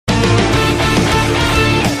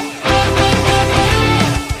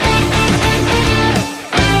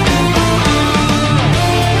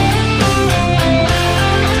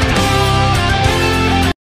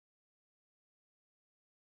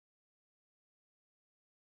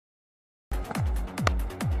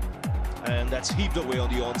That's heaved away on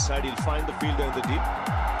the onside. He'll find the fielder in the deep.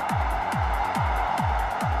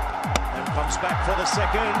 And comes back for the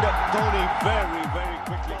second. Dhoni very, very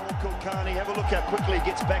quickly. Kulkarni, have a look how quickly he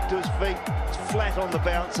gets back to his feet. It's flat on the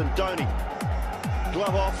bounce, and Dhoni.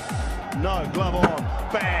 Glove off. No, glove on.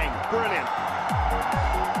 Bang. Brilliant.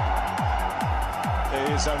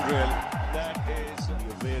 It is unreal. That is, the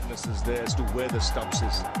awareness is there as to where the stumps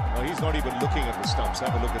is. Now, he's not even looking at the stumps.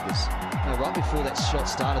 Have a look at this. Now, right before that shot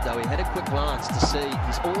started, though, he had a quick glance to see.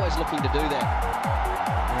 He's always looking to do that.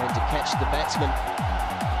 And to catch the batsman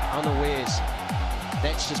unawares.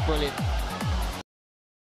 That's just brilliant.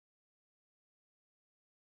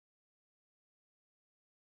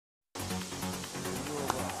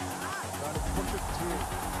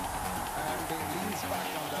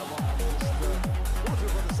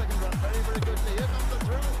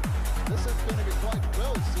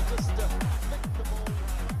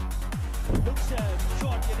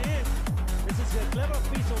 Short it is. This is a clever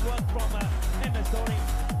piece of work from M.S.D.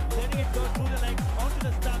 Letting it go through the legs onto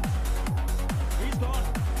the stumps. He's gone.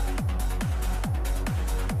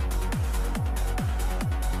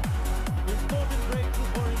 Important breakthrough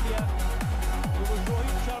for India. It was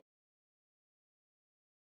Rohit Sharma.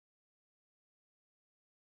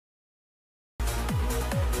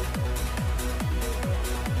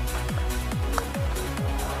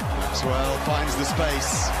 Maxwell finds the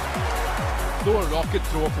space. Though a rocket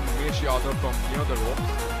throw from M.S.D from near the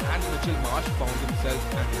ropes, and Mitchell Marsh found himself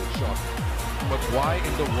an in-shot. But why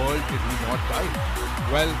in the world did he not dive?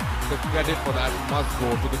 Well, the credit for that must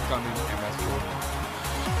go to the cunning M.S.D.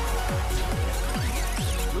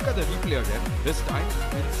 Look at the replay again, this time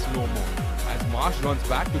in slow-mo. As Marsh runs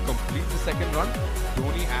back to complete the second run,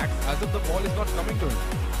 Dhoni acts as if the ball is not coming to him.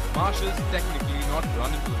 Marsh is technically not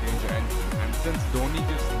running to the danger end, and since Dhoni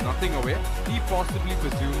gives nothing away, he possibly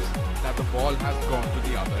presumes that the ball has gone to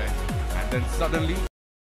the other end. And then suddenly,